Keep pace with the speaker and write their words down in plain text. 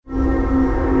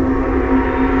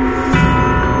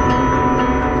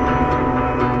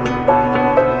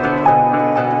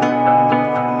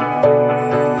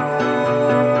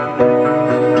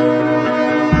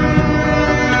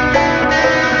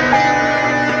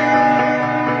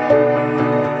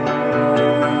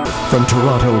From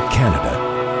Toronto,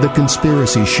 Canada, The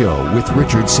Conspiracy Show with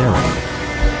Richard Serra.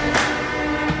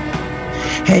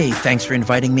 Hey, thanks for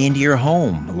inviting me into your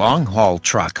home. Long-haul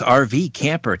truck, RV,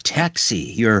 camper,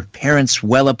 taxi, your parents'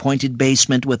 well-appointed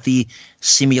basement with the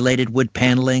simulated wood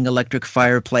paneling, electric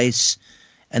fireplace,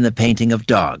 and the painting of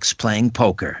dogs playing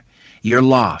poker. Your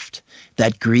loft,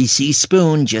 that greasy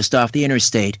spoon just off the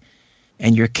interstate,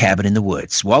 and your cabin in the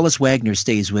woods. Wallace Wagner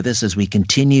stays with us as we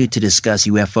continue to discuss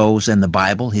UFOs and the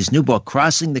Bible. His new book,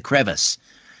 Crossing the Crevice,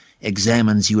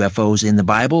 examines UFOs in the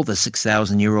Bible, the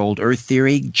 6,000-year-old Earth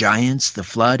theory, giants, the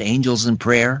flood, angels and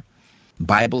prayer,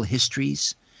 Bible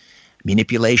histories,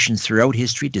 manipulations throughout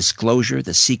history, disclosure,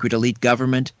 the secret elite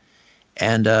government,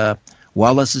 and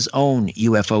Wallace's own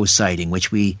UFO sighting,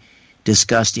 which we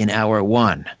discussed in Hour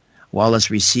 1.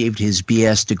 Wallace received his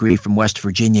B.S. degree from West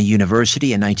Virginia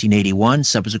University in 1981.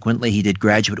 Subsequently, he did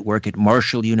graduate work at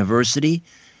Marshall University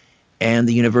and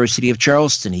the University of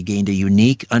Charleston. He gained a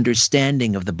unique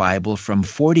understanding of the Bible from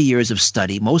 40 years of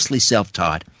study, mostly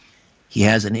self-taught. He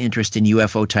has an interest in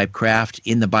UFO-type craft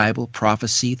in the Bible,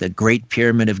 prophecy, the Great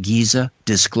Pyramid of Giza,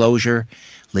 disclosure,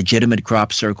 legitimate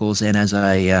crop circles, and as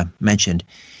I mentioned,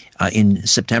 in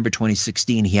September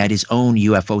 2016, he had his own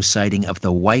UFO sighting of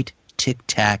the white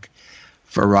tic-tac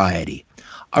variety.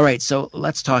 All right, so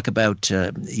let's talk about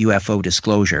UFO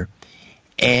disclosure.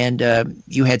 And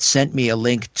you had sent me a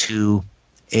link to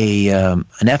an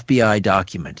FBI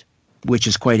document, which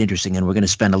is quite interesting, and we're going to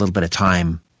spend a little bit of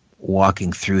time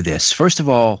walking through this. First of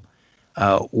all,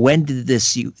 when did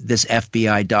this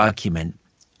FBI document,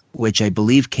 which I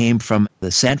believe came from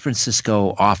the San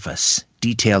Francisco office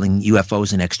detailing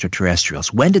UFOs and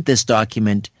extraterrestrials, when did this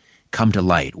document come to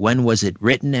light? When was it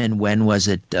written, and when was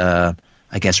it,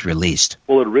 released?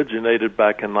 Well, it originated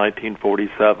back in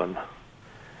 1947.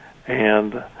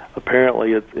 And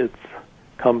apparently it's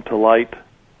come to light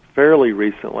fairly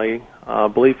recently. I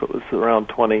believe it was around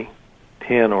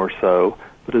 2010 or so,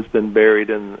 but has been buried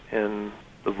in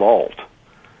the vault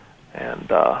and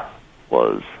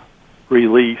was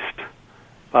released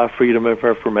by Freedom of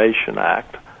Information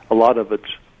Act. A lot of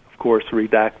it's, of course,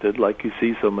 redacted like you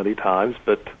see so many times,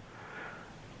 but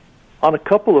on a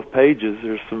couple of pages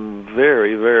there's some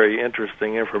very, very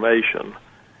interesting information.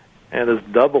 And it's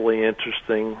doubly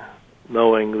interesting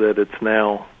knowing that it's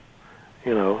now,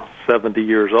 70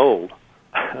 years old.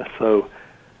 So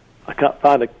I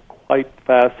find it quite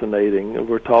fascinating.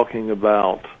 We're talking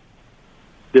about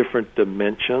different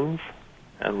dimensions,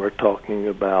 and we're talking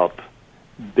about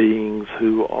beings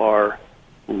who are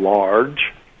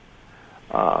large.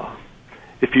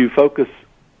 If you focus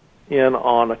in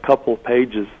on a couple of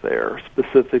pages there,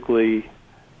 specifically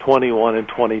 21 and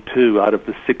 22 out of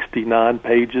the 69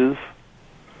 pages.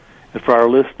 And for our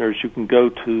listeners, you can go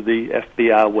to the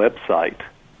FBI website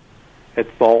at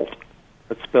Vault.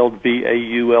 It's spelled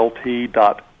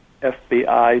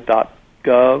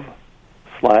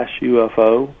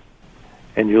vault.fbi.gov/UFO,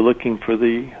 and you're looking for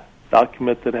the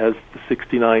document that has the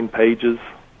 69 pages.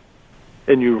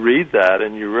 And you read that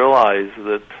and you realize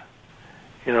that,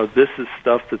 this is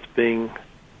stuff that's being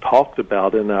talked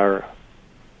about in our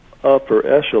upper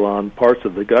echelon parts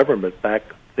of the government back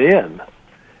then.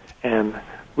 And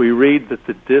we read that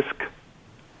the disc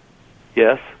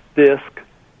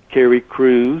carry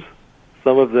crews.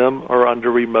 Some of them are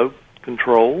under remote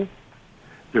control.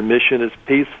 Their mission is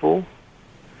peaceful.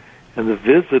 And the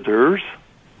visitors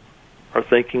are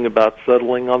thinking about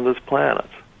settling on this planet.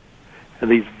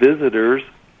 And these visitors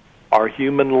are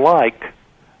human-like,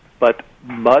 but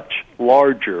much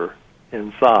larger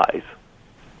in size.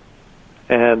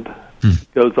 And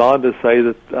goes on to say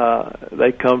that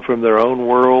they come from their own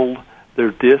world.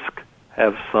 Their disk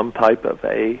have some type of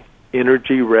a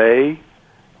energy ray,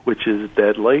 which is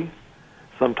deadly,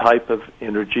 some type of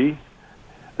energy.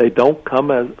 They don't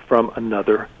come from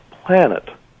another planet,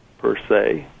 per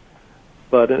se,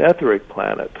 but an etheric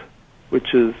planet,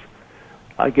 which is,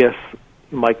 I guess,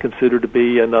 you might consider to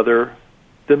be another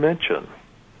dimension.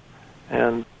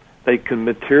 And they can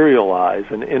materialize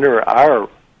and enter our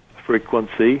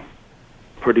frequency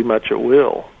pretty much at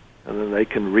will, and then they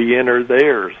can re-enter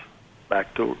theirs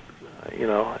back to,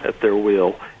 at their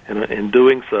will. And in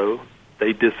doing so,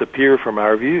 they disappear from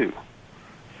our view.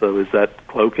 So is that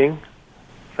cloaking?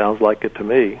 Sounds like it to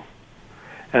me.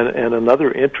 And another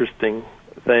interesting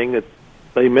thing that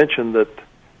they mentioned that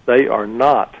they are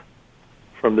not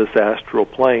from this astral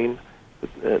plane.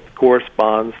 It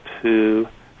corresponds to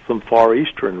some Far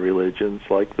Eastern religions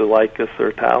like the Lycus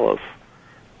or Talos,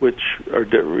 which are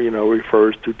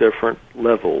refers to different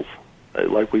levels,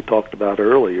 like we talked about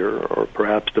earlier, or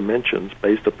perhaps dimensions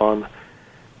based upon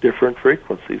different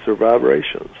frequencies or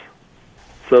vibrations.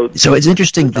 So it's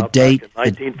interesting the date.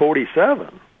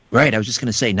 1947. Right, I was just going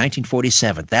to say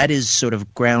 1947. That is sort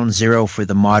of ground zero for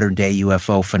the modern day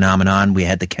UFO phenomenon. We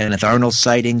had the Kenneth Arnold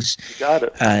sightings. You got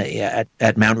it.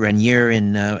 At Mount Rainier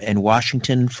in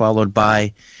Washington, followed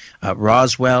by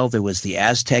Roswell. There was the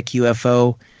Aztec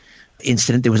UFO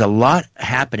incident. There was a lot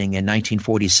happening in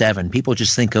 1947. People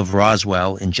just think of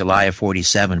Roswell in July of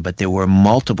 47, but there were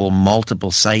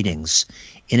multiple sightings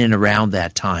in and around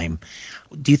that time.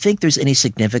 Do you think there's any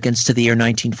significance to the year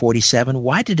 1947?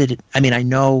 Why did it? I mean, I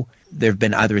know there have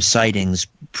been other sightings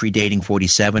predating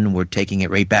 47. We're taking it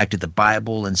right back to the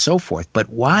Bible and so forth. But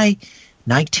why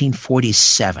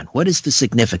 1947? What is the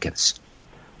significance?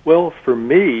 Well, for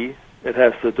me, it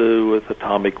has to do with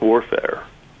atomic warfare.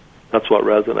 That's what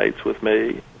resonates with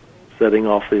me, setting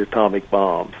off the atomic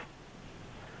bombs.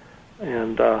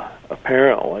 And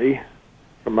apparently,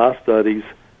 from my studies,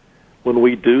 when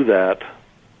we do that,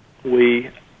 we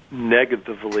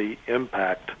negatively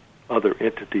impact other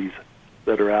entities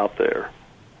that are out there.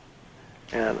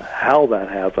 And how that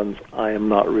happens, I am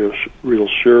not real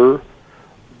sure,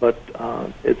 but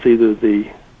it's either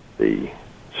the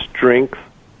strength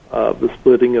of the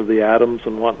splitting of the atoms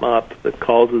and whatnot that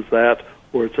causes that,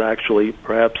 or it's actually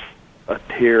perhaps a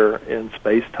tear in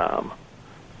space-time.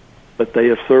 But they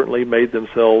have certainly made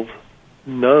themselves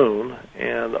known,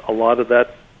 and a lot of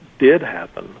that did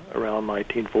happen around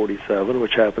 1947,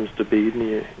 which happens to be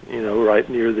right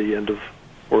near the end of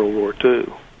World War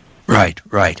II. Right.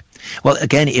 Well,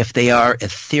 again, if they are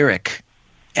etheric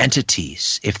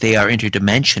entities, if they are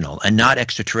interdimensional and not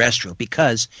extraterrestrial,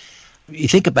 because you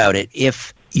think about it,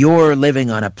 if you're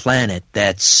living on a planet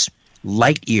that's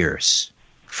light years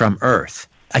from Earth,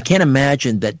 I can't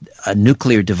imagine that a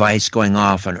nuclear device going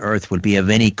off on Earth would be of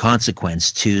any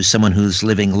consequence to someone who's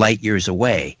living light years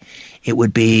away. It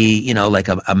would be, like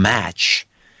a match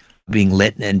being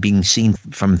lit and being seen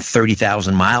from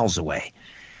 30,000 miles away.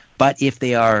 But if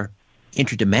they are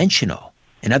interdimensional,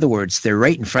 in other words, they're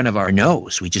right in front of our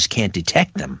nose, we just can't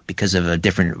detect them because of a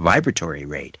different vibratory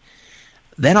rate,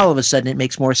 then all of a sudden it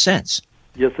makes more sense.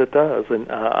 Yes, it does, and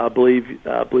I believe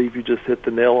you just hit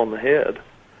the nail on the head.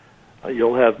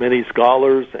 You'll have many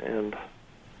scholars and,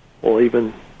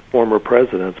 even former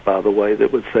presidents, by the way,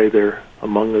 that would say they're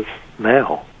among us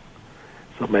now.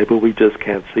 So maybe we just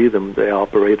can't see them. They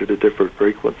operate at a different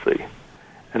frequency.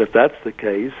 And if that's the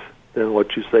case, then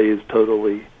what you say is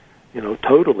totally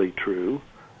true.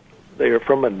 They are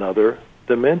from another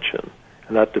dimension.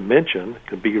 And that dimension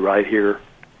could be right here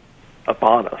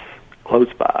upon us,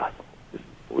 close by.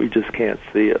 We just can't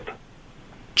see it.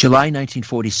 July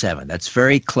 1947. That's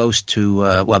very close to,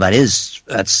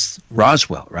 that's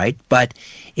Roswell, right? But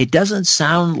it doesn't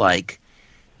sound like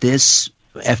this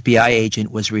FBI agent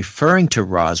was referring to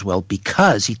Roswell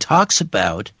because he talks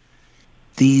about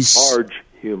these large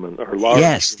human or large.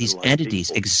 Yes, these entities,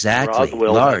 people. Exactly,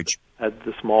 Roswell large. Had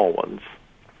the small ones.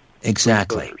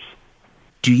 Exactly.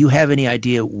 Do you have any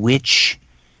idea which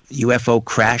UFO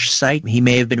crash site he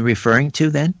may have been referring to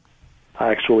then?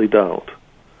 I actually don't.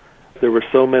 There were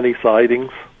so many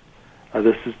sightings.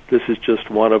 This is just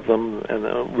one of them,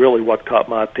 and really what caught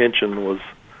my attention was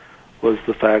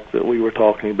the fact that we were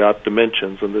talking about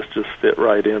dimensions, and this just fit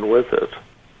right in with it.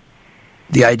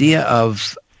 The idea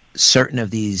of certain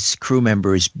of these crew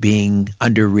members being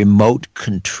under remote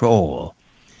control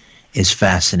is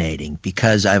fascinating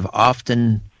because I've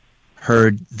often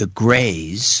heard the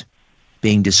Greys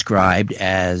being described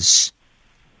as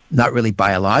not really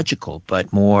biological,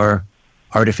 but more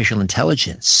artificial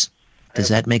intelligence. Does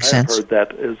that make sense? I've heard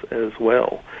that as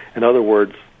well. In other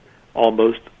words,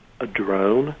 almost a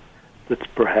drone that's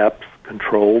perhaps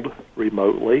controlled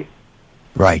remotely.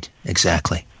 Right,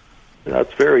 exactly.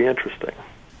 That's very interesting.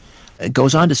 It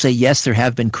goes on to say, yes, there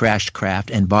have been crashed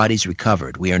craft and bodies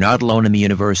recovered. We are not alone in the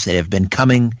universe. They have been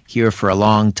coming here for a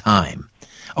long time.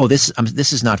 Oh, this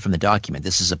is not from the document.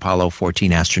 This is Apollo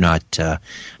 14 astronaut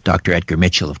Dr. Edgar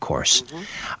Mitchell, of course.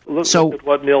 Mm-hmm. Look at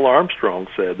what Neil Armstrong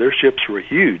said. Their ships were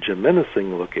huge and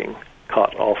menacing looking,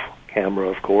 caught off camera,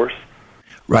 of course.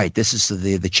 Right. This is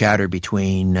the chatter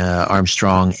between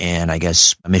Armstrong and, I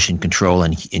guess, Mission Control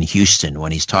in Houston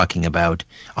when he's talking about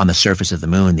on the surface of the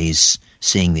moon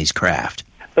seeing these craft.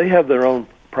 They have their own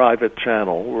private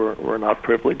channel. We're not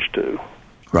privileged to.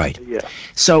 Right. Yeah.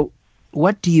 So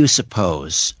what do you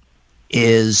suppose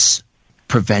is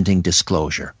preventing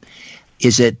disclosure?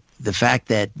 Is it the fact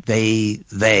that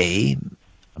they,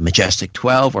 Majestic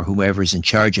 12 or whoever's in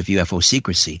charge of UFO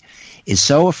secrecy, is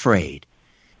so afraid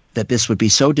that this would be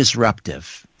so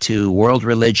disruptive to world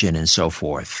religion and so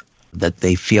forth that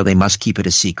they feel they must keep it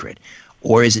a secret?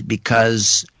 Or is it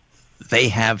because they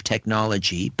have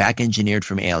technology back engineered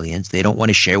from aliens they don't want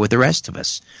to share with the rest of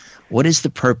us. What is the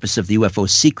purpose of the UFO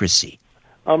secrecy?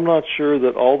 I'm not sure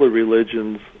that all the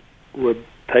religions would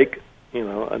take,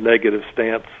 a negative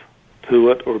stance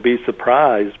to it or be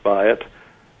surprised by it,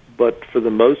 but for the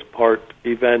most part,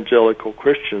 evangelical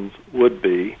Christians would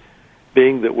be,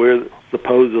 being that we're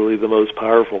supposedly the most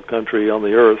powerful country on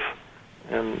the earth,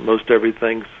 and most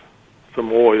everything's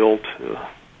from oil to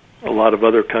a lot of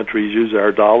other countries use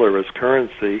our dollar as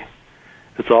currency.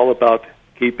 It's all about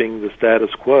keeping the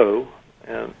status quo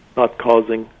and not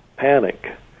causing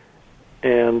panic.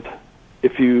 And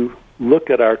if you look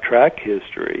at our track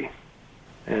history,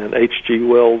 and H.G.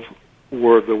 Wells'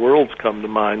 War of the Worlds come to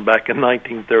mind back in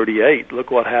 1938, look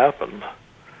what happened.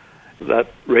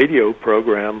 That radio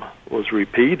program was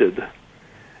repeated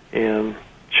in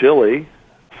Chile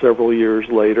several years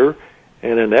later,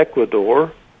 and in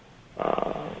Ecuador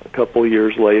a couple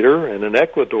years later, and in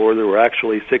Ecuador there were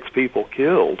actually 6 people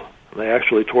killed. And they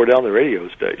actually tore down the radio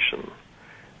station.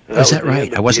 Is that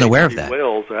right? I wasn't aware of that.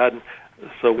 Wales,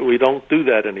 so we don't do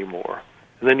that anymore.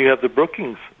 And then you have the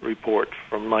Brookings Report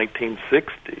from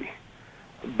 1960.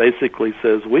 Basically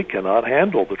says we cannot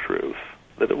handle the truth,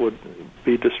 that it would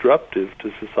be disruptive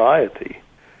to society.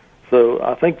 So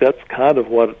I think that's kind of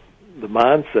what the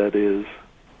mindset is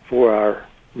for our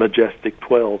Majestic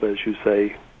 12, as you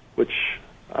say, which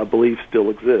I believe still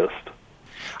exist.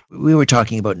 We were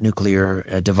talking about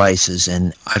nuclear devices,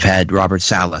 and I've had Robert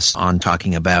Salas on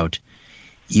talking about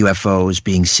UFOs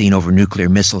being seen over nuclear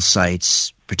missile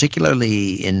sites,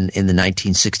 particularly in the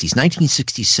 1960s.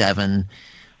 1967,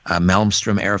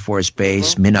 Malmstrom Air Force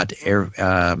Base, Minot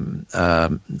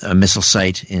missile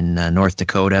site in North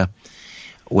Dakota,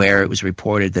 where it was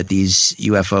reported that these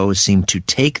UFOs seemed to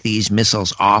take these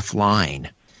missiles offline.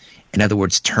 In other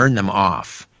words, turn them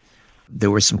off.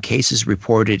 There were some cases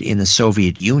reported in the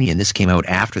Soviet Union, this came out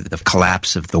after the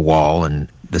collapse of the wall and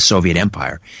the Soviet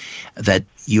Empire, that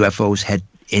UFOs had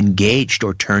engaged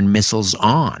or turned missiles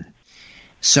on.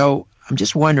 So I'm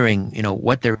just wondering,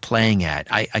 what they're playing at.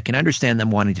 I can understand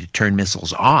them wanting to turn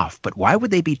missiles off, but why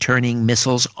would they be turning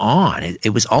missiles on?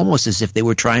 It was almost as if they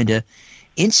were trying to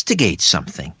instigate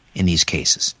something in these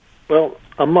cases. Well,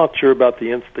 I'm not sure about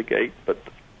the instigate, but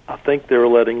I think they're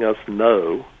letting us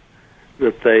know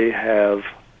that they have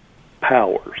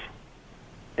powers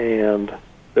and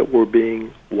that we're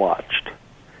being watched.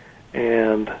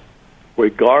 And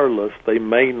regardless, they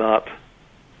may not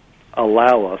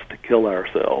allow us to kill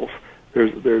ourselves.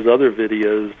 There's other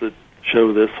videos that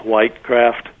show this white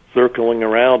craft circling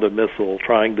around a missile,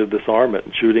 trying to disarm it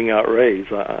and shooting out rays.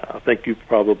 I think you've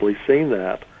probably seen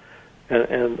that.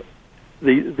 And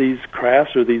these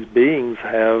crafts or these beings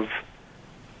have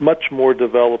much more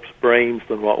developed brains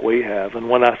than what we have. And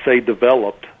when I say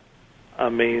developed, I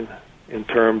mean in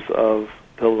terms of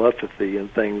telepathy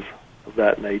and things of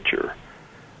that nature.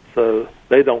 So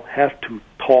they don't have to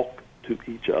talk to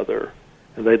each other,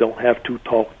 and they don't have to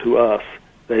talk to us.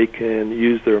 They can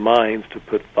use their minds to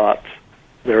put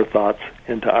their thoughts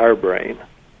into our brain.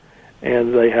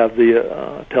 And they have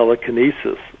the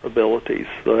telekinesis abilities,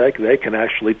 so they can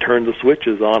actually turn the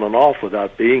switches on and off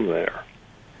without being there.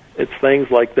 It's things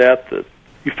like that that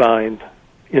you find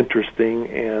interesting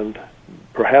and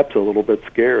perhaps a little bit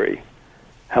scary.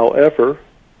 However,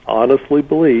 honestly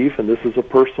believe, and this is a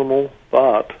personal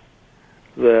thought,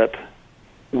 that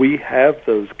we have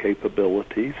those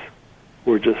capabilities.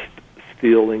 We're just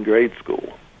still in grade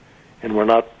school, and we're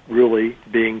not really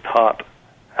being taught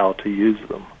how to use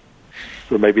them.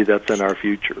 So maybe that's in our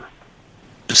future.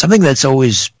 Something that's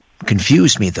always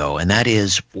confused me, though, and that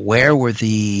is, where were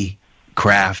the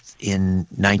craft in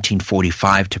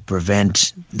 1945 to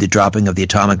prevent the dropping of the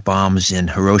atomic bombs in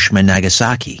Hiroshima and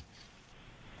Nagasaki?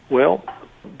 Well,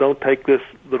 don't take this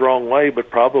the wrong way, but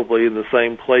probably in the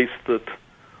same place that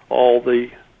all the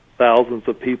thousands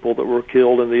of people that were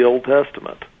killed in the Old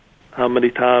Testament. How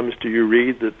many times do you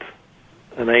read that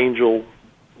an angel,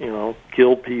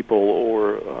 killed people,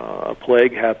 or a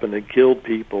plague happened and killed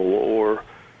people, or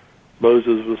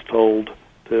Moses was told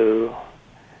to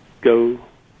go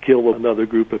kill another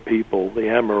group of people, the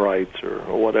Amorites or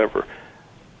whatever?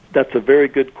 That's a very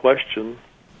good question.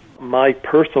 My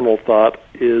personal thought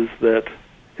is that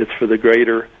it's for the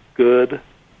greater good.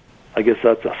 I guess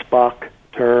that's a Spock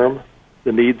term.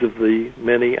 The needs of the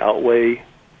many outweigh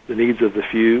the needs of the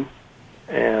few.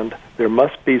 And there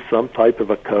must be some type of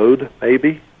a code,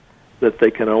 maybe, that they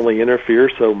can only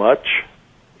interfere so much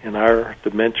in our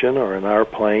dimension or in our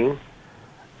plane.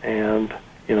 And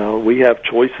we have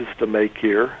choices to make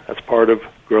here as part of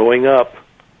growing up,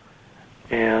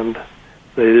 and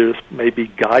they just maybe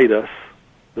guide us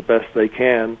the best they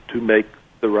can to make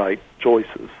the right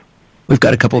choices. We've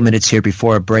got a couple of minutes here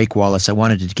before a break, Wallace. I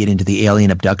wanted to get into the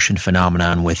alien abduction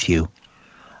phenomenon with you.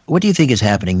 What do you think is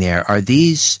happening there? Are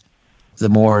these the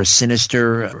more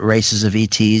sinister races of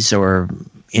ETs or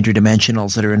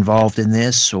interdimensionals that are involved in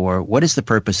this, or what is the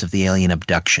purpose of the alien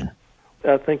abduction?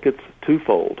 I think it's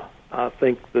twofold. I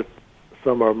think that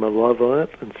some are malevolent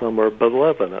and some are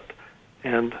benevolent.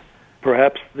 And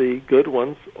perhaps the good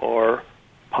ones are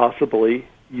possibly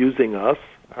using us,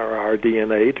 or our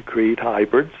DNA, to create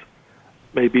hybrids,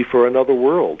 maybe for another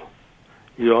world.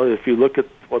 You know, if you look at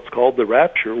what's called the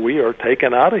rapture, we are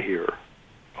taken out of here.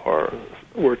 Or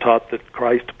we're taught that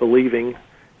Christ-believing,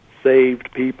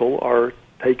 saved people are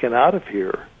taken out of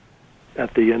here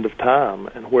at the end of time.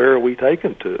 And where are we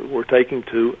taken to? We're taken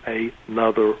to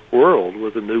another world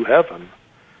with a new heaven,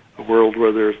 a world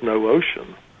where there's no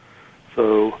ocean.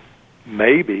 So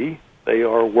maybe they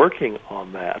are working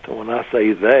on that. And when I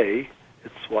say they,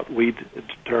 it's what we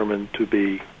determine to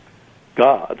be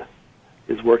God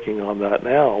is working on that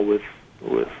now with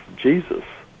Jesus,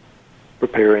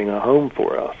 preparing a home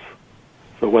for us.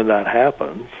 So when that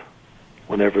happens,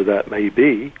 whenever that may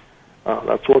be,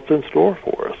 that's what's in store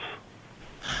for us.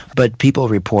 But people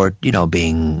report,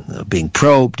 being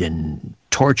probed and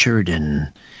tortured,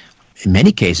 and in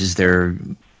many cases they're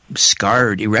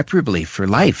scarred irreparably for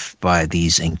life by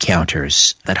these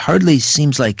encounters. That hardly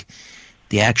seems like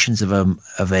the actions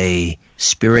of a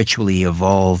spiritually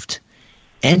evolved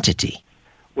entity.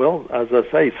 Well, as I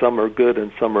say, some are good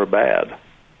and some are bad.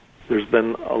 There's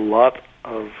been a lot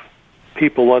of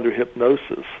people under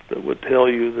hypnosis that would tell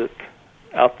you that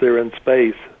out there in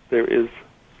space there is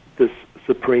this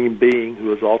supreme being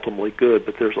who is ultimately good,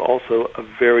 but there's also a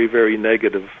very, very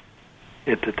negative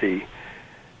entity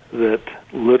that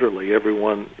literally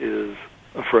everyone is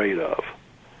afraid of.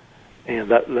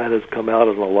 And that has come out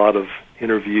in a lot of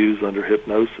interviews under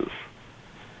hypnosis.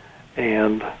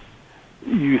 And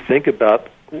you think about,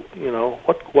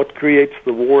 what creates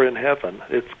the war in heaven?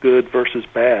 It's good versus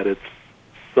bad. It's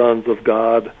sons of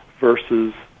God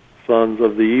versus sons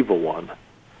of the evil one.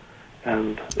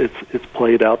 And it's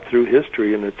played out through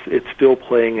history, and it's still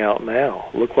playing out now.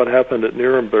 Look what happened at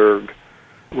Nuremberg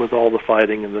with all the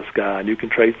fighting in the sky, and you can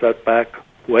trace that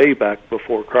way back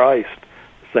before Christ.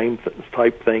 The same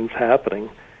type things happening,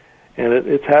 and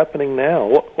it's happening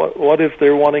now. What if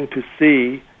they're wanting to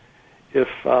see if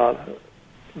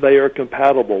they are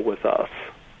compatible with us,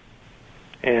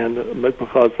 and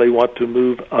because they want to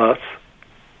move us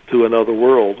to another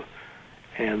world,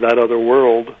 and that other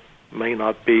world may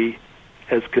not be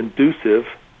as conducive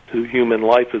to human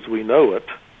life as we know it.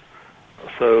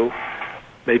 So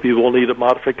maybe we'll need a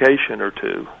modification or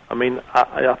two. I mean,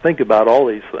 I think about all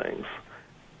these things.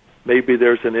 Maybe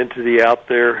there's an entity out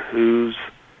there who's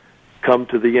come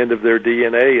to the end of their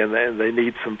DNA and they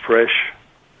need some fresh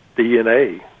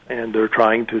DNA, and they're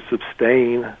trying to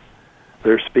sustain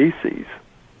their species.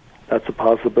 That's a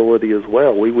possibility as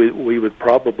well. We would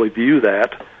probably view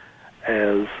that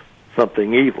as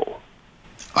something evil.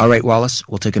 All right, Wallace,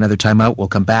 we'll take another time out. We'll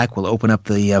come back. We'll open up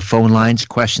the phone lines,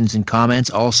 questions and comments.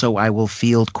 Also, I will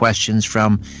field questions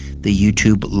from the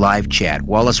YouTube live chat.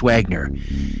 Wallace Wagner,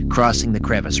 Crossing the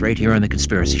Crevice, right here on The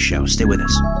Conspiracy Show. Stay with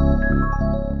us.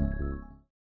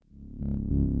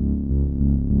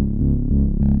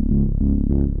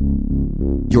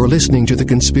 You're listening to The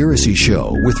Conspiracy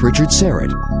Show with Richard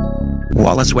Serrett.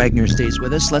 Wallace Wagner stays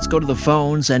with us. Let's go to the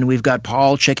phones, and we've got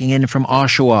Paul checking in from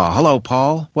Oshawa. Hello,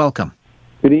 Paul. Welcome.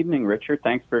 Good evening, Richard.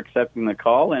 Thanks for accepting the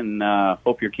call, and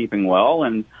hope you're keeping well.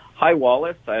 And hi,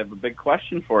 Wallace. I have a big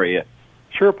question for you.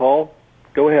 Sure, Paul.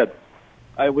 Go ahead.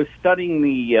 I was studying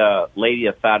the Lady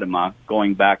of Fatima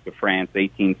going back to France,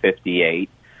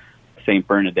 1858, St.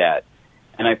 Bernadette.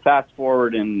 And I fast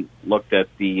forward and looked at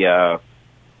the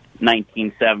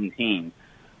 1917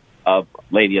 of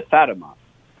Lady of Fatima.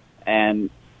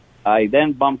 And I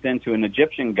then bumped into an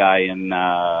Egyptian guy in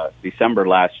December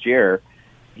last year.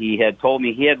 He had told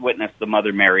me he had witnessed the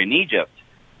Mother Mary in Egypt,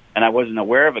 and I wasn't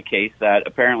aware of a case that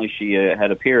apparently she had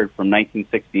appeared from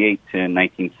 1968 to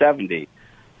 1970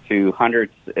 to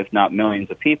hundreds, if not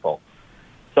millions of people.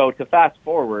 So to fast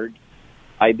forward,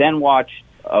 I then watched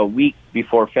a week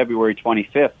before February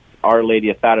 25th, Our Lady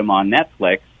of Fatima on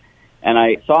Netflix, and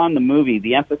I saw in the movie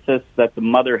the emphasis that the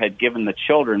mother had given the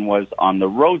children was on the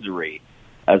rosary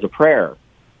as a prayer,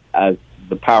 as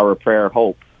the power of prayer,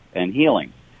 hope, and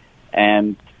healing.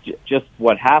 And just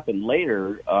what happened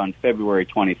later on February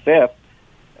 25th,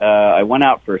 I went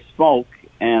out for a smoke,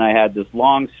 and I had this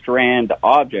long strand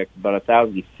object about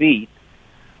 1,000 feet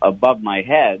above my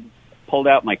head, pulled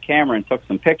out my camera and took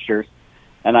some pictures,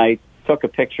 and I took a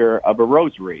picture of a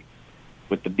rosary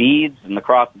with the beads and the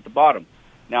cross at the bottom.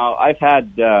 Now, I've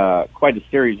had quite a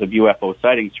series of UFO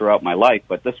sightings throughout my life,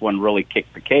 but this one really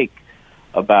kicked the cake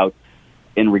about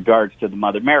in regards to the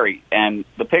Mother Mary. And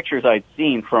the pictures I'd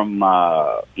seen from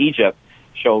Egypt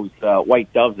shows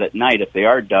white doves at night, if they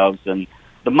are doves. And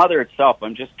the mother itself,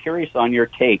 I'm just curious on your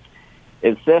take.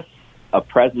 Is this a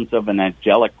presence of an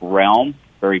angelic realm,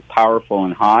 very powerful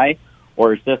and high,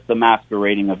 or is this the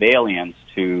masquerading of aliens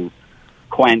to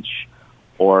quench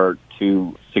or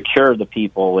to secure the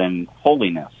people in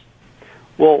holiness?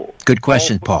 Well, good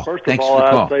question, Paul. First Thanks of all, for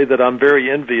the call. I'd say that I'm very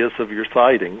envious of your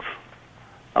sightings.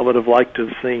 I would have liked to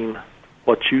have seen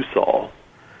what you saw.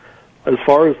 As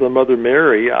far as the Mother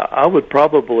Mary, I would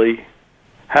probably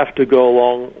have to go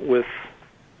along with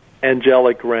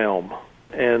angelic realm,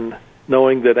 and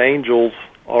knowing that angels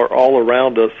are all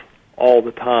around us all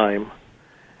the time,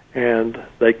 and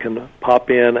they can pop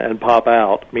in and pop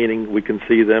out, meaning we can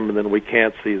see them and then we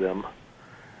can't see them,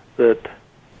 that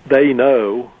they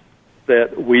know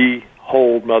that we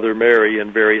hold Mother Mary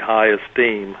in very high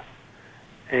esteem,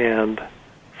 and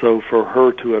so for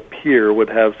her to appear would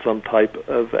have some type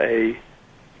of a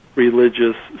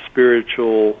religious,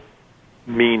 spiritual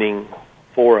meaning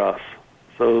for us.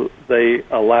 So they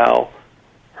allow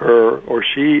her, or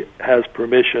she has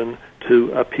permission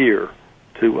to appear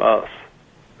to us.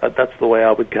 That's the way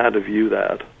I would kind of view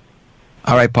that.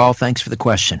 All right, Paul, thanks for the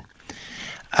question.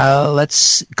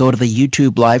 Let's go to the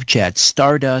YouTube live chat.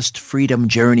 Stardust Freedom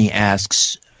Journey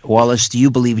asks, Wallace, do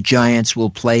you believe giants will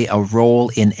play a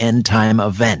role in end-time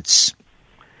events?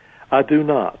 I do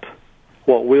not.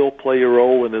 What will play a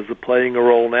role and is playing a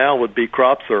role now would be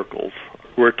crop circles.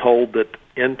 We're told that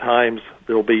end times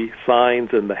there will be signs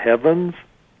in the heavens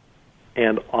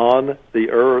and on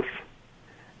the earth,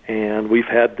 and we've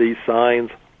had these signs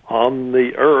on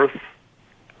the earth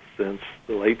since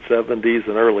the late 70s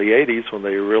and early 80s when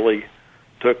they really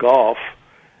took off,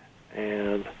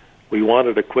 and we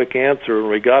wanted a quick answer, and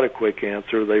we got a quick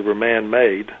answer. They were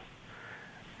man-made,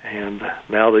 and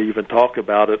now they even talk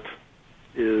about it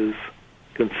is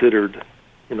considered,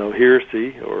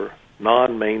 heresy or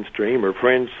non-mainstream or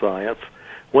fringe science,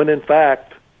 when in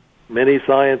fact many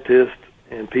scientists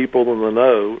and people in the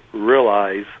know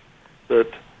realize that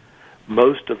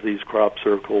most of these crop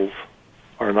circles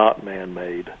are not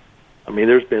man-made. I mean,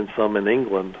 there's been some in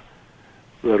England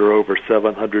that are over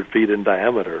 700 feet in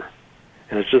diameter,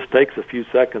 and it just takes a few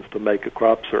seconds to make a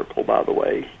crop circle, by the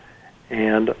way,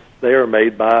 and they are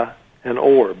made by an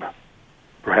orb,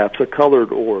 perhaps a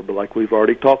colored orb, like we've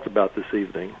already talked about this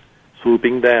evening,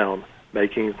 swooping down,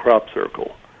 making a crop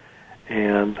circle.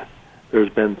 And there's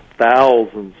been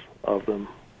thousands of them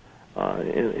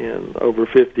in over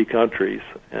 50 countries,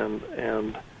 and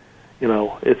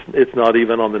it's not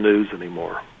even on the news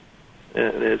anymore.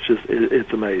 And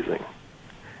it's amazing.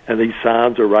 And these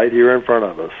signs are right here in front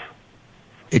of us.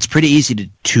 It's pretty easy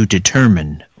to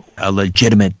determine a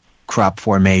legitimate crop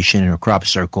formation or crop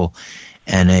circle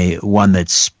and one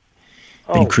that's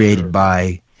been created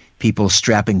by people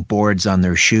strapping boards on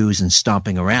their shoes and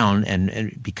stomping around,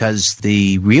 and because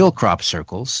the real crop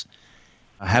circles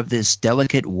have this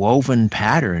delicate woven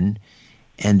pattern,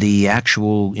 and the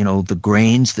actual, the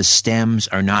grains, the stems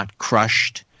are not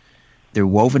crushed. They're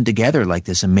woven together like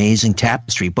this amazing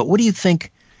tapestry. But what do you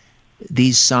think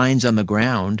these signs on the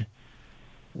ground,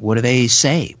 what do they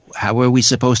say? How are we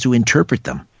supposed to interpret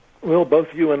them? Well, both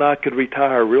you and I could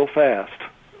retire real fast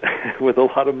with a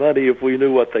lot of money if we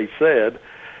knew what they said.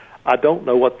 I don't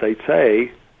know what they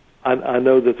say. I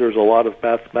know that there's a lot of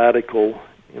mathematical,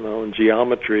 and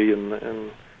geometry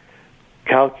and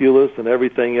calculus and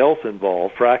everything else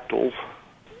involved, fractals,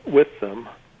 with them.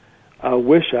 I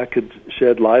wish I could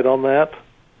shed light on that.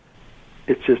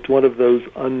 It's just one of those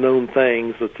unknown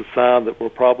things that's a sign that we're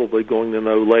probably going to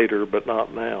know later, but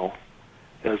not now,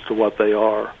 as to what they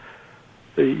are.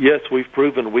 Yes, we've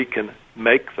proven we can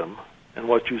make them, and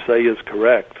what you say is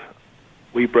correct.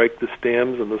 We break the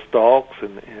stems and the stalks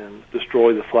and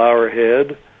destroy the flower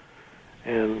head.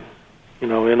 And,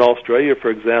 in Australia, for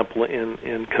example,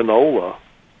 in canola,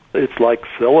 it's like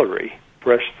celery,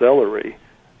 fresh celery.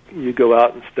 You go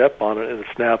out and step on it, and it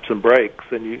snaps and breaks,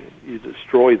 and you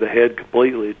destroy the head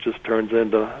completely. It just turns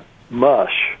into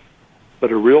mush.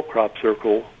 But a real crop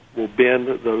circle will bend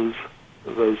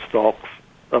those stalks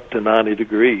up to 90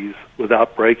 degrees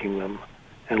without breaking them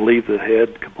and leave the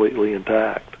head completely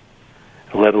intact,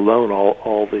 let alone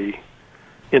all the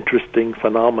interesting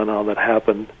phenomena that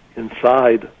happen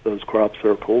inside those crop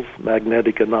circles,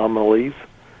 magnetic anomalies,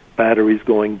 batteries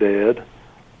going dead,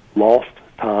 lost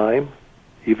time,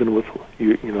 even with,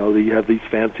 you have these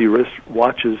fancy wrist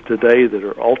watches today that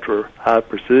are ultra high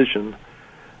precision.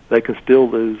 They can still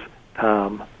lose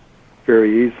time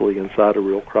very easily inside a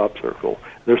real crop circle.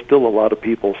 There's still a lot of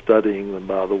people studying them,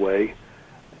 by the way.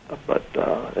 But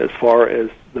as far as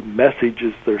the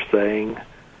messages they're saying,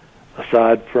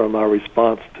 aside from our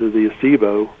response to the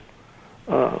Acebo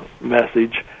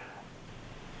message,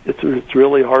 it's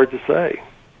really hard to say.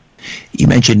 You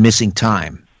mentioned missing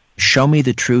time. Show Me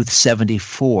the Truth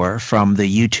 74 from the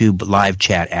YouTube live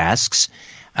chat asks,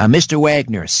 Mr.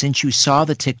 Wagner, since you saw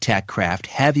the Tic Tac craft,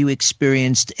 have you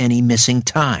experienced any missing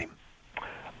time?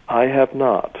 I have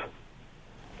not.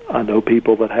 I know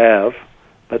people that have,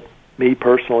 but me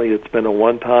personally, it's been a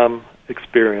one-time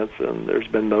experience, and there's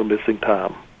been no missing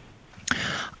time.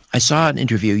 I saw an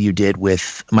interview you did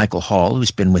with Michael Hall,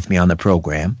 who's been with me on the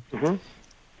program. Mm-hmm.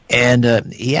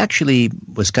 And he actually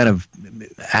was kind of,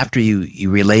 after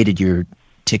you related your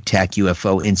Tic Tac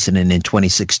UFO incident in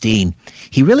 2016,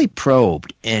 he really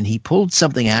probed, and he pulled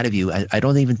something out of you. I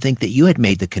don't even think that you had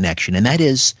made the connection, and that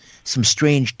is some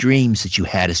strange dreams that you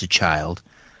had as a child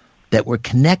that were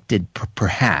connected,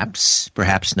 perhaps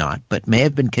not, but may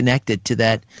have been connected to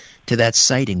that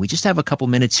sighting. We just have a couple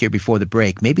minutes here before the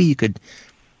break. Maybe you could.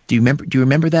 Do you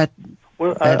remember that?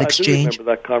 Well, that exchange? I do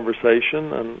remember that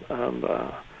conversation, and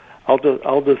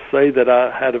I'll just say that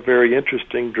I had a very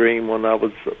interesting dream when I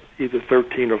was either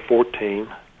 13 or 14.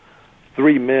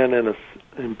 3 men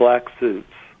in black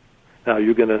suits. Now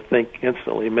you're going to think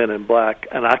instantly Men in Black,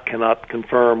 and I cannot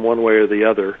confirm one way or the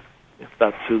other if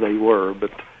that's who they were.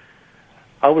 But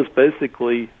I was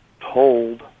basically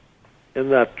told in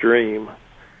that dream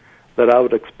that I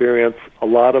would experience a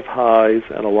lot of highs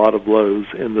and a lot of lows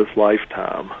in this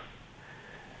lifetime.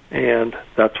 And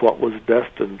that's what was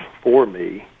destined for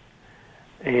me.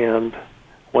 And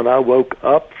when I woke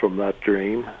up from that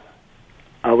dream,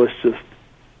 I was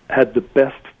had the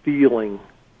best feeling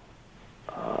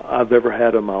I've ever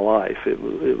had in my life. It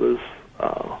was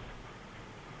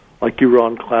like you were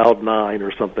on cloud 9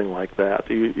 or something like that.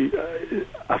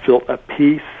 I felt at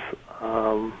peace.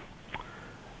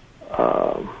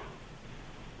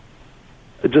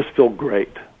 It just felt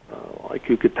great, like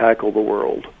you could tackle the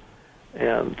world.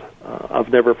 And I've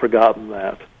never forgotten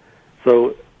that.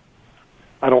 So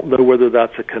I don't know whether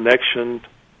that's a connection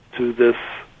to this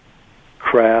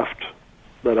craft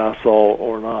that I saw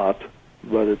or not,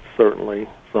 but it's certainly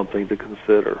something to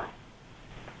consider.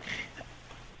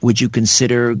 Would you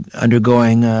consider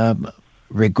undergoing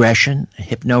regression,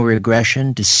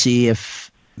 hypno-regression, to see if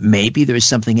maybe there's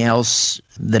something else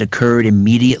that occurred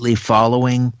immediately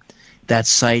following that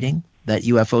sighting, that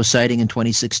UFO sighting in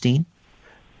 2016?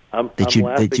 I'm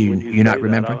laughing when you're not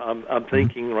remembering? I'm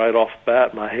thinking right off the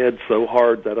bat, my head's so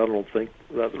hard that I don't think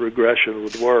that regression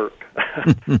would work.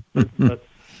 But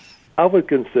I would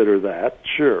consider that,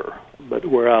 sure. But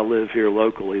where I live here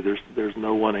locally, there's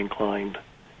no one inclined,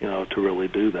 to really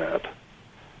do that.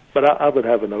 But I would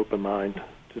have an open mind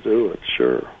to do it,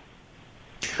 sure.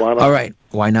 Why not? All right.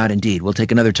 Why not indeed? We'll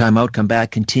take another time out, come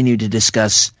back, continue to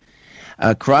discuss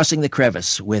Crossing the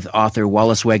Crevice with author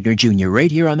Wallace Wagner Jr.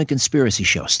 right here on The Conspiracy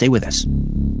Show. Stay with us.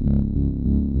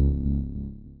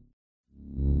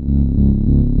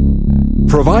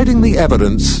 Providing the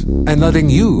evidence and letting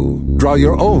you draw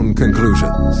your own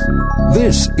conclusions.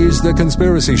 This is The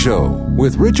Conspiracy Show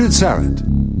with Richard Sarrett.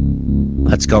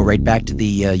 Let's go right back to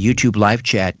the YouTube live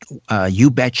chat. You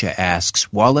Betcha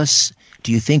asks, Wallace,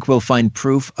 do you think we'll find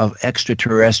proof of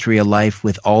extraterrestrial life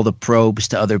with all the probes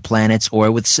to other planets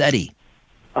or with SETI?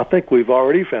 I think we've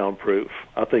already found proof.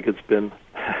 I think it's been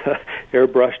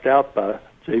airbrushed out by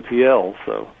JPL,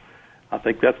 so I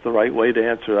think that's the right way to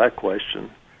answer that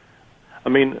question. I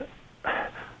mean,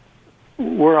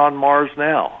 we're on Mars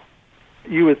now.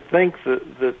 You would think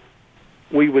that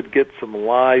we would get some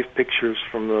live pictures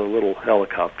from the little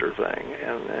helicopter thing,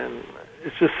 and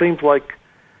it just seems like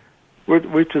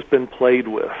we've just been played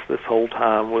with this whole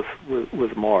time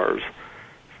with Mars.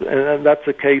 And that's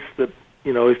a case that,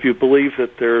 if you believe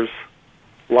that there's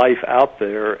life out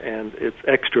there and it's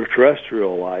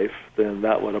extraterrestrial life, then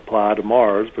that would apply to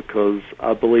Mars, because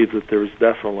I believe that there's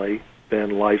definitely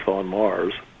been life on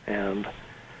Mars, and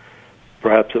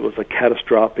perhaps it was a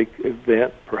catastrophic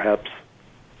event, perhaps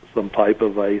some type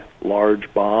of a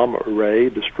large bomb or ray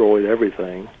destroyed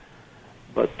everything.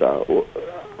 But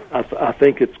I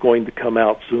think it's going to come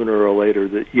out sooner or later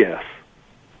that, yes,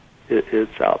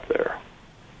 it's out there.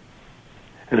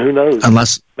 And who knows?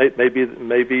 Unless maybe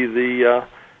the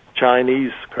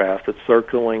Chinese craft that's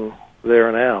circling there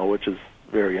now, which is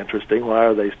very interesting. Why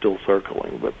are they still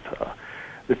circling? But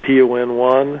the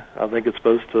TON-1, I think it's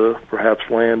supposed to perhaps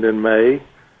land in May.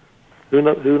 Who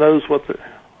knows what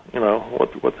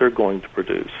they're going to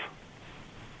produce?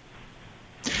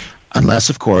 Unless,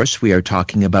 of course, we are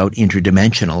talking about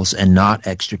interdimensionals and not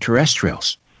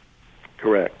extraterrestrials.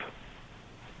 Correct.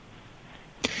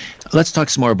 Let's talk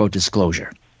some more about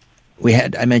disclosure.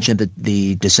 I mentioned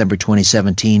the December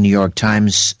 2017 New York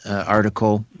Times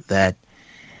article that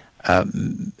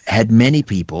had many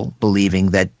people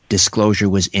believing that disclosure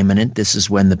was imminent. This is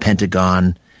when the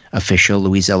Pentagon official,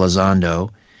 Luis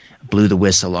Elizondo, blew the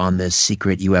whistle on this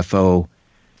secret UFO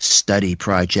study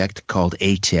project called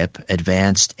ATIP,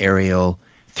 Advanced Aerial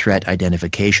Threat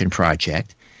Identification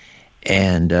Project.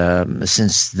 And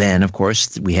since then, of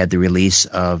course, we had the release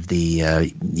of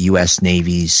the U.S.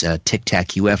 Navy's Tic Tac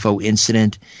UFO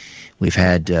incident. We've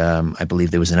had, I believe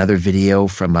there was another video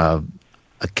from a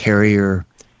carrier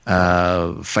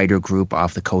fighter group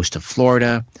off the coast of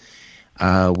Florida.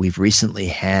 We've recently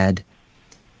had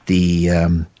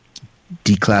the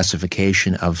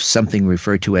declassification of something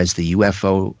referred to as the U.S.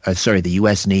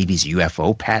 Navy's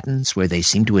UFO patents, where they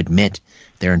seem to admit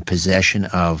they're in possession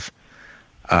of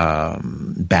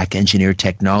back-engineered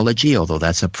technology, although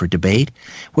that's up for debate.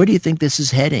 Where do you think this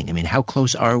is heading? I mean, how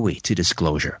close are we to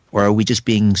disclosure? Or are we just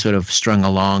being sort of strung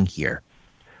along here?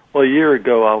 Well, a year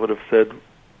ago I would have said,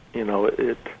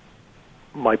 it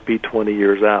might be 20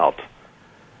 years out.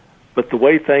 But the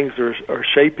way things are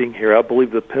shaping here, I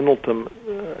believe the pendulum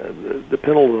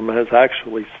has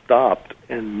actually stopped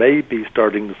and may be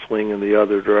starting to swing in the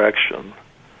other direction.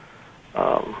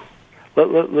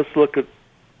 Let's look at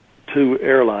two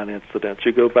airline incidents.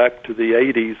 You go back to the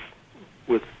 80s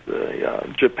with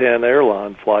the Japan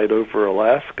airline flight over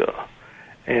Alaska,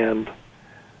 and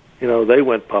they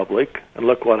went public, and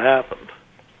look what happened.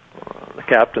 The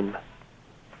captain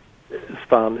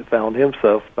found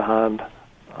himself behind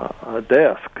a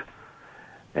desk.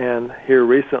 And here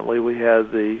recently we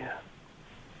had the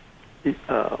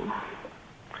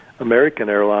American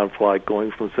airline flight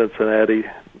going from Cincinnati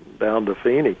down to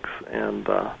Phoenix, and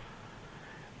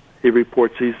he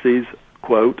reports he sees,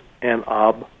 quote, an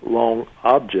oblong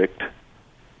object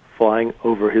flying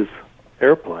over his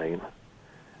airplane.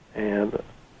 And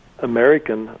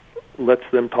American lets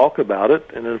them talk about it,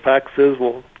 and in fact says,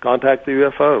 well, contact the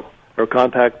UFO, or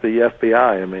contact the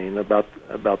FBI,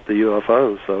 about the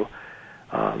UFOs. So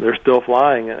they're still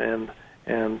flying, and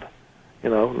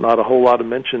not a whole lot of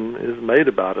mention is made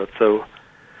about it. So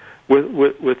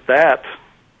with that,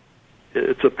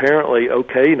 it's apparently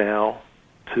okay now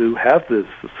to have this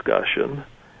discussion,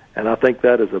 and I think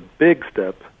that is a big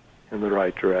step in the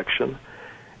right direction.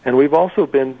 And we've also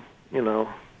been,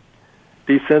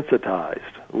 desensitized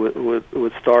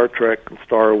with Star Trek and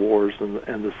Star Wars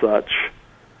and the such.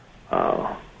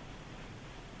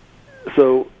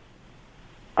 So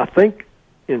I think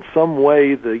in some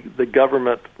way the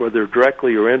government, whether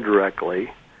directly or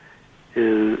indirectly,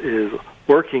 is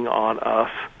working on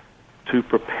us to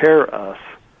prepare us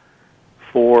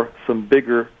for some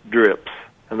bigger drips.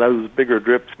 And those bigger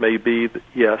drips may be that,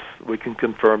 yes, we can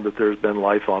confirm that there's been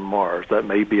life on Mars. That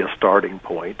may be a starting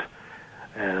point.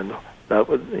 And that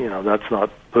would, that's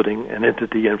not putting an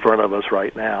entity in front of us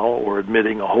right now or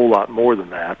admitting a whole lot more than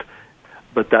that.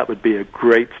 But that would be a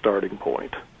great starting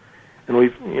point. And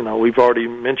we've already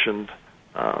mentioned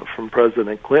from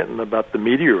President Clinton about the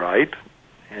meteorite,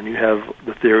 and you have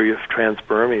the theory of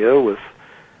transpermia with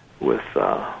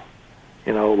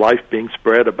life being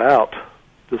spread about,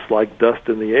 just like dust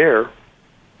in the air.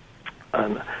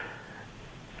 And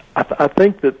I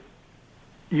think that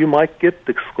you might get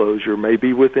disclosure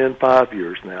maybe within 5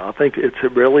 years now. I think it's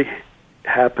really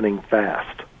happening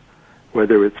fast,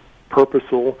 whether it's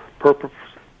purposeful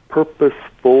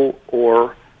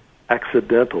or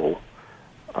accidental.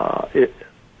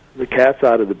 The cat's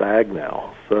out of the bag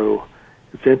now. So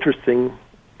it's interesting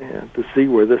to see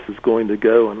where this is going to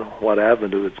go and what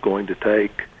avenue it's going to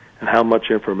take and how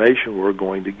much information we're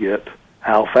going to get,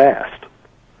 how fast.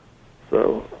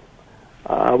 So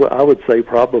I would say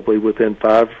probably within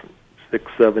 5,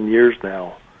 6, 7 years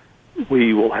now,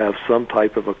 we will have some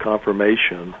type of a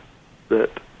confirmation that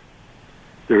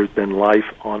there's been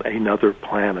life on another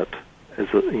planet as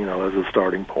a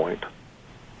starting point.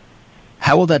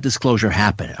 How will that disclosure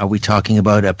happen? Are we talking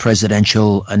about a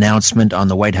presidential announcement on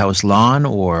the White House lawn,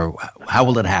 or how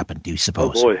will it happen, do you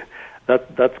suppose? Oh, boy,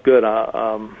 that's good.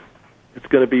 It's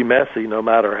going to be messy no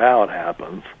matter how it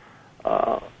happens.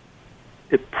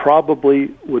 It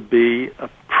probably would be a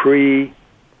pre-recorded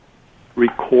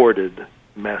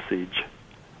message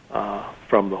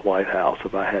from the White House,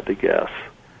 if I had to guess,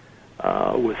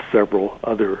 with several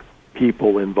other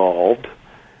people involved,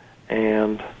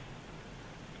 and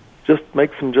just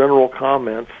make some general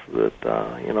comments that,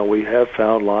 we have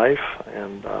found life,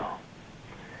 and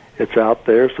it's out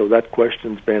there, so that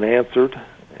question's been answered,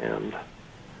 and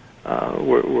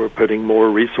We're putting more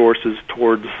resources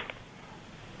towards,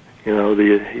 the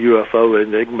UFO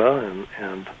enigma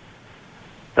and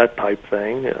that type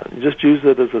thing. Just use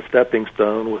it as a stepping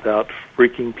stone without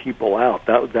freaking people out.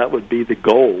 That would be the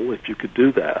goal if you could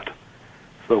do that.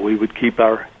 So we would keep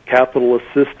our capitalist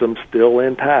system still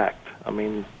intact. I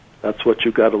mean, that's what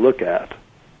you've got to look at.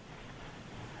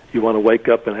 You want to wake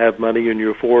up and have money in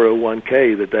your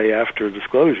 401k the day after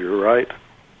disclosure, right?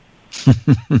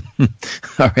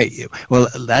 All right. Well,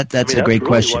 that's a great really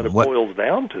question. What it boils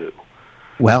down to.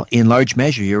 Well, in large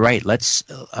measure, you're right. Let's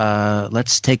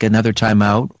take another time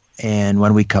out, and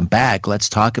when we come back, let's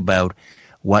talk about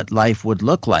what life would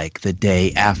look like the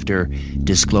day after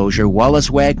disclosure.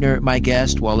 Wallace Wagner, my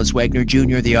guest, Wallace Wagner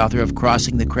Jr., the author of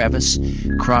Crossing the Crevice,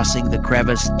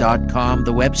 crossingthecrevice.com,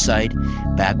 the website.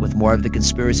 Back with more of The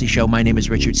Conspiracy Show. My name is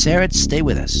Richard Sarrett. Stay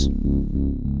with us.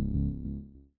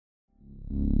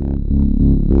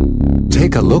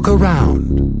 Take a look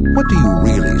around. What do you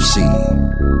really see?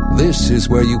 This is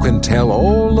where you can tell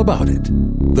all about it.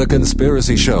 The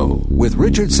Conspiracy Show with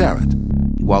Richard Sarrett.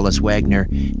 Wallace Wagner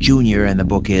Jr., and the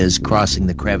book is Crossing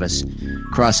the Crevice,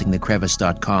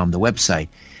 crossingthecrevice.com, the website.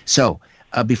 So,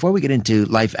 before we get into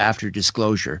life after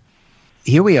disclosure,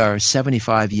 here we are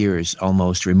 75 years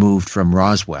almost removed from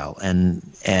Roswell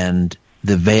and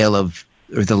the veil of,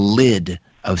 or the lid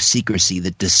of secrecy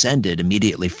that descended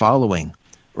immediately following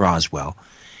Roswell.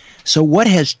 So what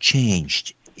has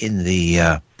changed in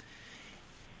the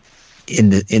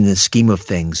scheme of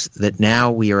things that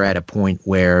now we are at a point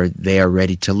where they are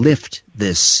ready to lift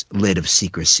this lid of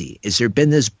secrecy? Has there been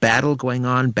this battle going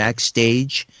on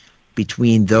backstage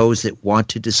between those that want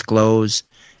to disclose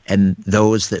and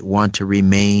those that want to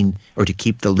remain or to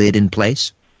keep the lid in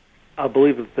place? I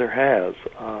believe that there has,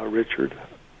 Richard.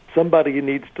 Somebody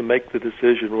needs to make the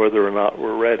decision whether or not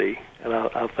we're ready, and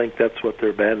I think that's what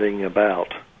they're bandying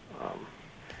about.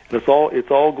 And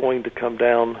it's all going to come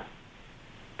down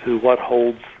to what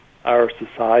holds our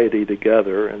society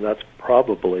together, and that's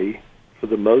probably, for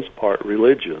the most part,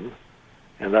 religion,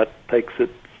 and that takes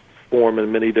its form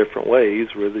in many different ways,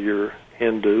 whether you're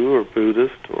Hindu or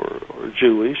Buddhist or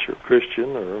Jewish or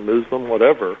Christian or Muslim,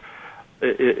 whatever.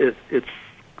 It's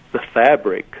the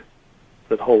fabric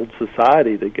that holds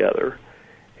society together,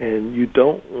 and you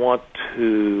don't want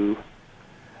to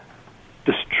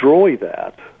destroy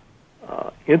that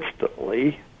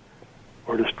instantly,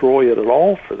 or destroy it at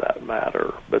all, for that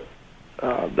matter. But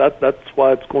that's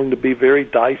why it's going to be very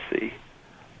dicey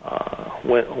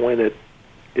when it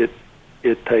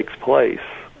takes place,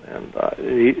 and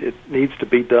it needs to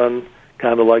be done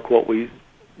kind of like what we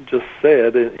just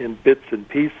said, in bits and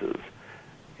pieces.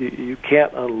 You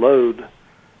can't unload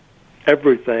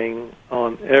everything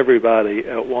on everybody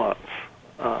at once.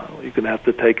 You're going to have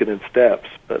to take it in steps,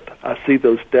 but I see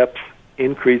those steps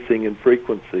increasing in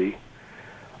frequency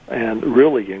and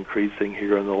really increasing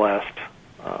here in the last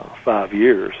 5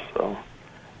 years. So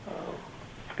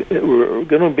we're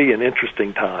going to be in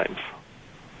interesting times.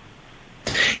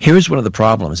 Here's one of the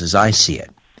problems as I see it.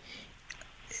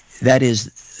 That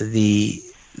is the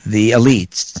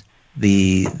elites,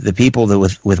 the people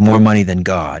that with more money than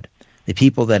God, the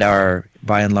people that are,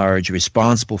 by and large,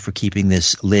 responsible for keeping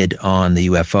this lid on the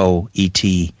UFO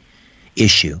ET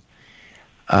issue.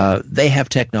 They have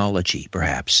technology,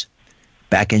 perhaps,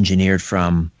 back-engineered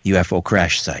from UFO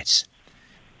crash sites.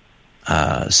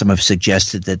 Some have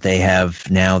suggested that they have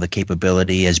now the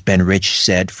capability, as Ben Rich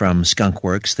said from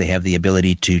Skunkworks, they have the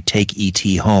ability to take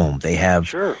ET home. They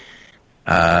have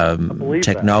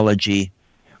technology. That.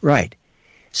 Right.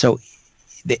 So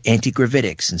the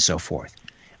anti-gravitics and so forth,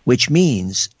 which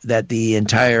means that the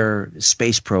entire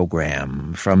space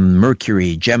program, from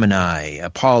Mercury, Gemini,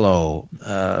 Apollo,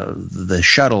 the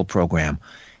shuttle program,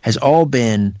 has all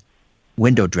been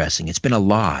window dressing. It's been a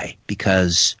lie,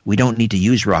 because we don't need to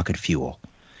use rocket fuel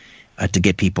to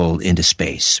get people into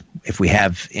space if we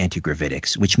have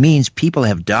anti-gravitics, which means people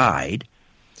have died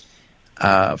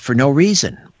for no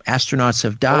reason. Astronauts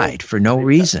have died for no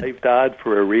reason. They've died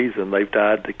for a reason. They've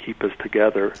died to keep us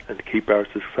together and to keep our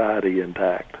society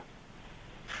intact.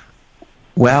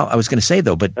 Well, I was going to say,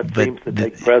 though, but seems to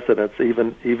take precedence,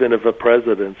 even if a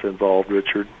president's involved,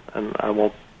 Richard. And I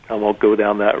won't go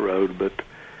down that road. But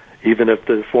even if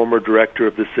the former director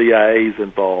of the CIA is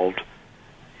involved,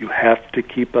 you have to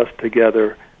keep us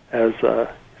together as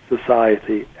a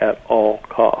society at all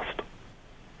cost.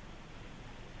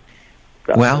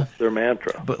 That's their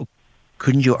mantra. But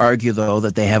couldn't you argue, though,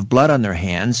 that they have blood on their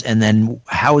hands, and then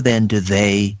how then do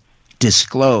they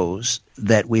disclose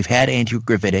that we've had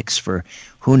anti-gravitics for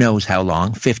who knows how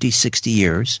long, 50, 60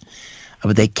 years,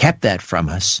 But they kept that from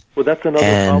us. Well, that's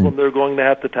another problem they're going to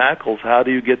have to tackle, is how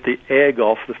do you get the egg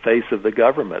off the face of the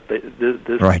government?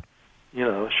 This right.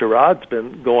 charade's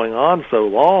been going on so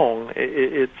long,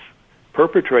 it's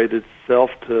perpetrated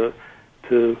itself to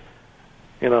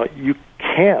you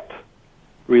can't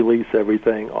release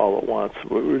everything all at once.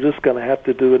 We're just going to have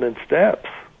to do it in steps.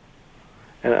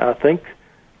 And I think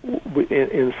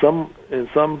in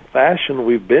some fashion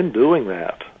we've been doing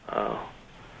that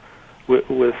with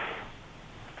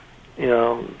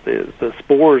the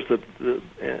spores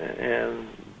and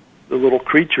the little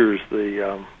creatures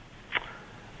that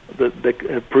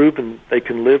have proven they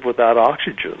can live without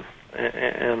oxygen.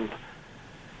 And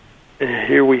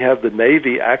here we have the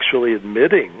Navy actually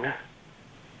admitting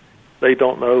they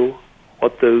don't know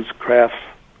what those crafts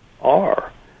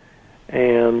are.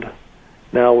 And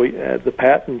now the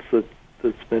patents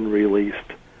that's been released,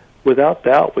 without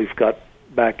doubt we've got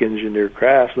back engineered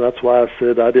crafts, and that's why I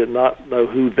said I did not know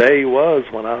who they was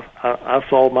when I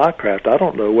saw my craft. I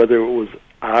don't know whether it was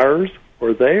ours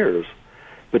or theirs.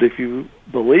 But if you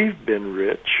believe Ben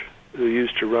Rich, who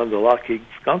used to run the Lockheed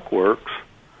Skunk Works,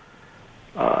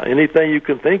 anything you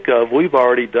can think of, we've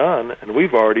already done, and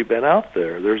we've already been out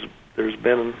there. There's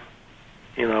been,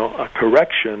 a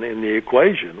correction in the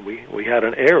equation. We had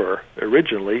an error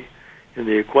originally in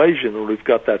the equation, and we've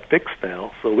got that fixed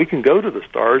now. So we can go to the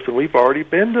stars, and we've already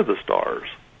been to the stars.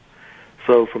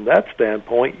 So from that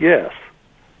standpoint, yes,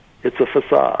 it's a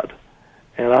facade.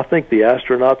 And I think the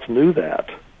astronauts knew that.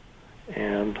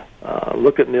 And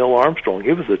look at Neil Armstrong.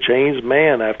 He was a changed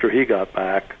man after he got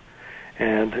back.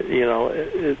 And,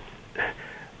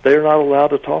 they're not allowed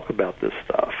to talk about this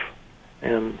stuff.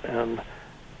 And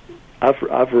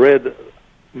I've read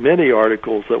many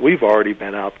articles that we've already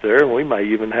been out there, and we may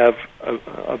even have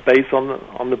a base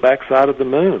on the backside of the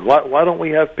moon. Why don't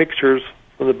we have pictures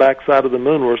from the backside of the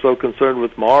moon? We're so concerned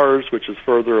with Mars, which is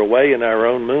further away, and our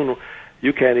own moon.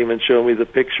 You can't even show me the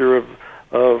picture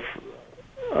of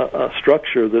a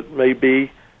structure that may be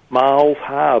miles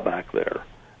high back there.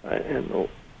 And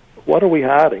what are we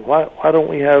hiding? Why don't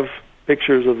we have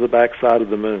pictures of the backside of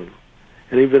the moon?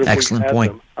 And even if Excellent we had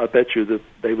point. them, I bet you that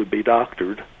they would be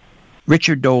doctored.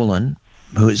 Richard Dolan,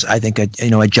 who is, I think, a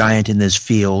giant in this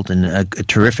field and a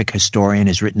terrific historian,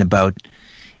 has written about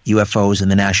UFOs in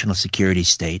the national security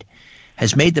state,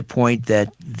 has made the point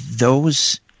that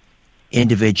those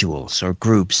individuals or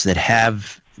groups that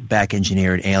have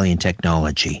back-engineered alien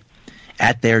technology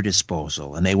at their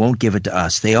disposal, and they won't give it to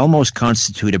us, they almost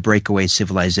constitute a breakaway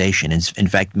civilization. In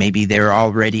fact, maybe they're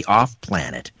already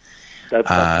off-planet. That's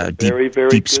a very, very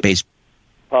deep good space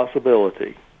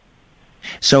possibility.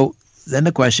 So then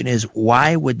the question is,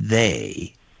 why would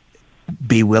they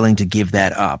be willing to give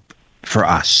that up for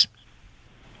us?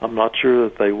 I'm not sure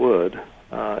that they would.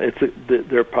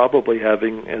 They're probably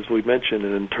having, as we mentioned,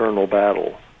 an internal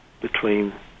battle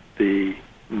between the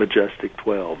Majestic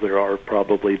 12. There are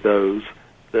probably those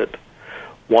that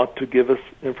want to give us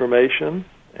information,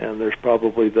 and there's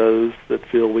probably those that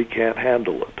feel we can't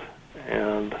handle it.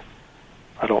 And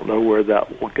I don't know where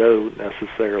that will go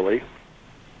necessarily.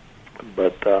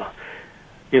 But,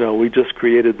 we just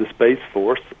created the Space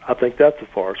Force. I think that's a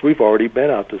farce. We've already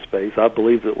been out to space. I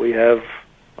believe that we have,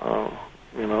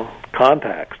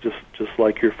 contacts, just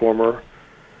like your former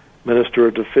Minister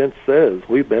of Defense says.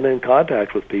 We've been in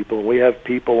contact with people, and we have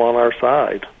people on our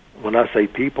side. When I say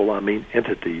people, I mean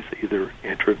entities, either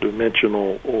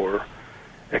interdimensional or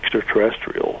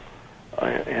extraterrestrial.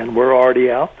 And we're already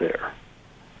out there.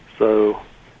 So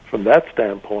from that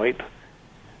standpoint,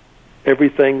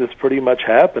 everything that's pretty much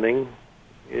happening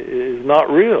is not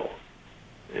real.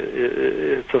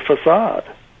 It's a facade.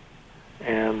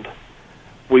 And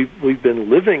we've been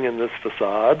living in this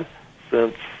facade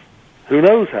since who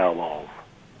knows how long.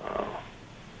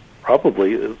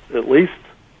 Probably at least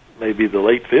maybe the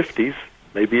late 50s,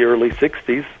 maybe early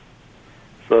 60s.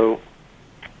 So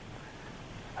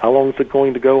how long is it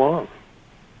going to go on?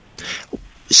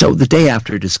 So the day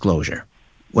after disclosure,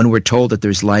 when we're told that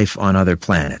there's life on other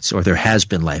planets, or there has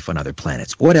been life on other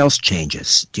planets, what else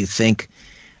changes? Do you think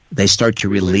they start to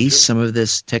release some of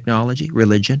this technology?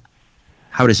 Religion?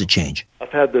 How does it change? I've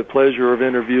had the pleasure of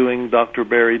interviewing Dr.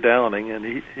 Barry Downing,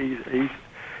 and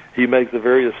he makes a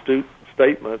very astute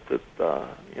statement that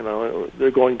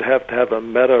they're going to have a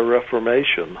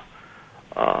meta-reformation.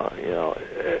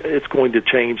 It's going to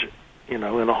change, in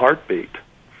a heartbeat,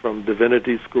 from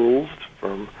divinity schools,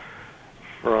 from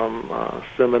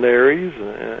seminaries,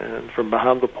 and from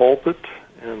behind the pulpit,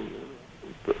 and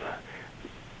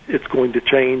it's going to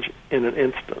change in an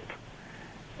instant.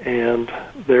 And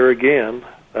there again,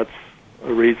 that's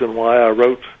a reason why I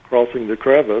wrote Crossing the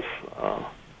Crevice,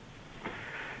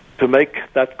 to make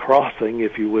that crossing,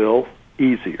 if you will,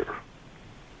 easier.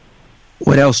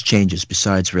 What else changes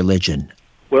besides religion?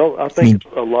 Well, I think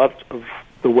a lot of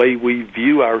the way we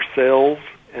view ourselves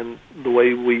and the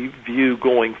way we view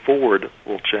going forward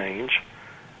will change.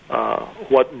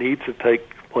 What needs to take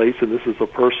place, and this is a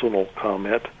personal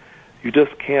comment, you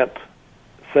just can't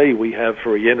say we have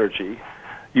free energy.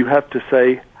 You have to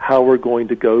say how we're going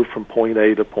to go from point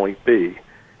A to point B.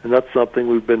 And that's something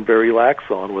we've been very lax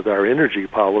on with our energy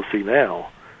policy now.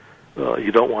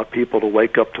 You don't want people to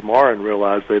wake up tomorrow and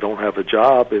realize they don't have a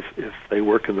job if they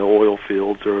work in the oil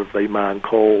fields or if they mine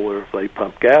coal or if they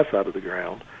pump gas out of the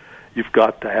ground. You've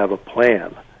got to have a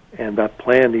plan, and that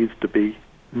plan needs to be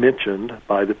mentioned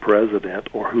by the president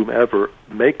or whomever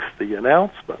makes the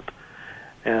announcement.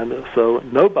 And so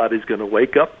nobody's going to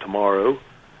wake up tomorrow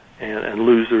and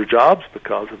lose their jobs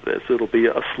because of this. It'll be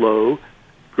a slow,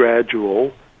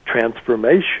 gradual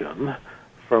transformation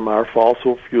from our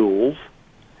fossil fuels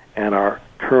and our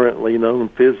currently known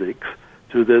physics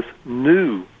to this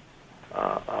new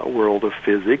world of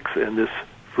physics and this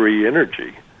free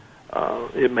energy.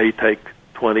 It may take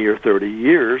 20 or 30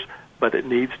 years, but it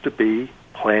needs to be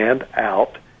planned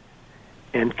out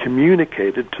and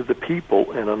communicated to the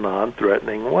people in a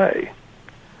non-threatening way.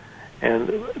 And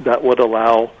that would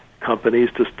allow companies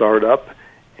to start up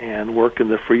and work in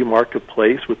the free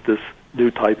marketplace with this new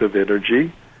type of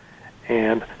energy,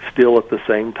 and still at the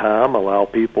same time allow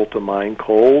people to mine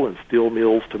coal and steel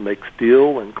mills to make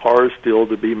steel and cars still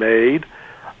to be made.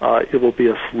 It will be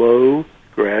a slow,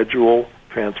 gradual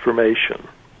transformation.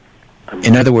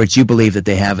 In other words, you believe that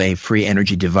they have a free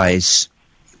energy device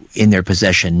in their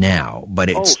possession now, but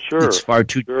it's far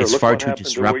too disruptive.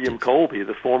 To William Colby,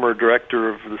 the former director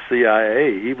of the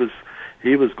CIA,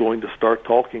 he was going to start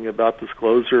talking about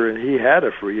disclosure, and he had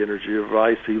a free energy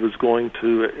device he was going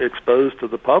to expose to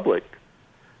the public.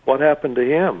 What happened to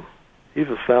him? He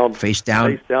was found face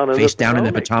down in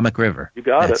the Potomac River. You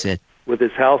got That's it. With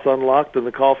his house unlocked and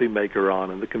the coffee maker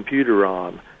on and the computer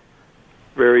on.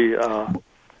 Very,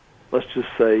 let's just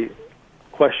say,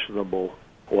 questionable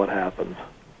what happened.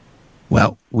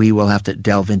 Well, we will have to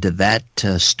delve into that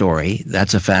story.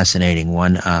 That's a fascinating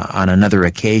one on another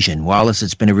occasion. Wallace,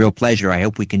 it's been a real pleasure. I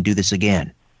hope we can do this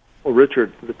again. Well,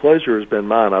 Richard, the pleasure has been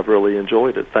mine. I've really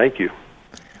enjoyed it. Thank you.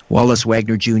 Wallace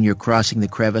Wagner, Jr., Crossing the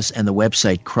Crevice, and the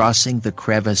website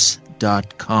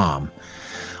crossingthecrevice.com.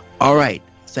 All right.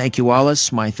 Thank you,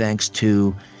 Wallace. My thanks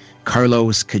to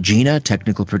Carlos Cagina,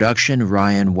 technical production,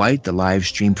 Ryan White, the live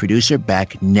stream producer,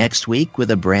 back next week with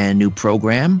a brand new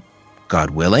program,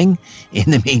 God willing.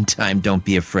 In the meantime, don't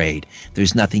be afraid.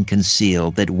 There's nothing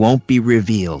concealed that won't be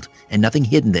revealed, and nothing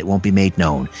hidden that won't be made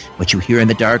known. What you hear in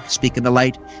the dark, speak in the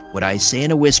light. What I say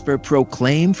in a whisper,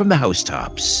 proclaim from the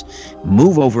housetops.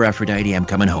 Move over, Aphrodite, I'm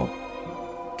coming home.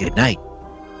 Good night.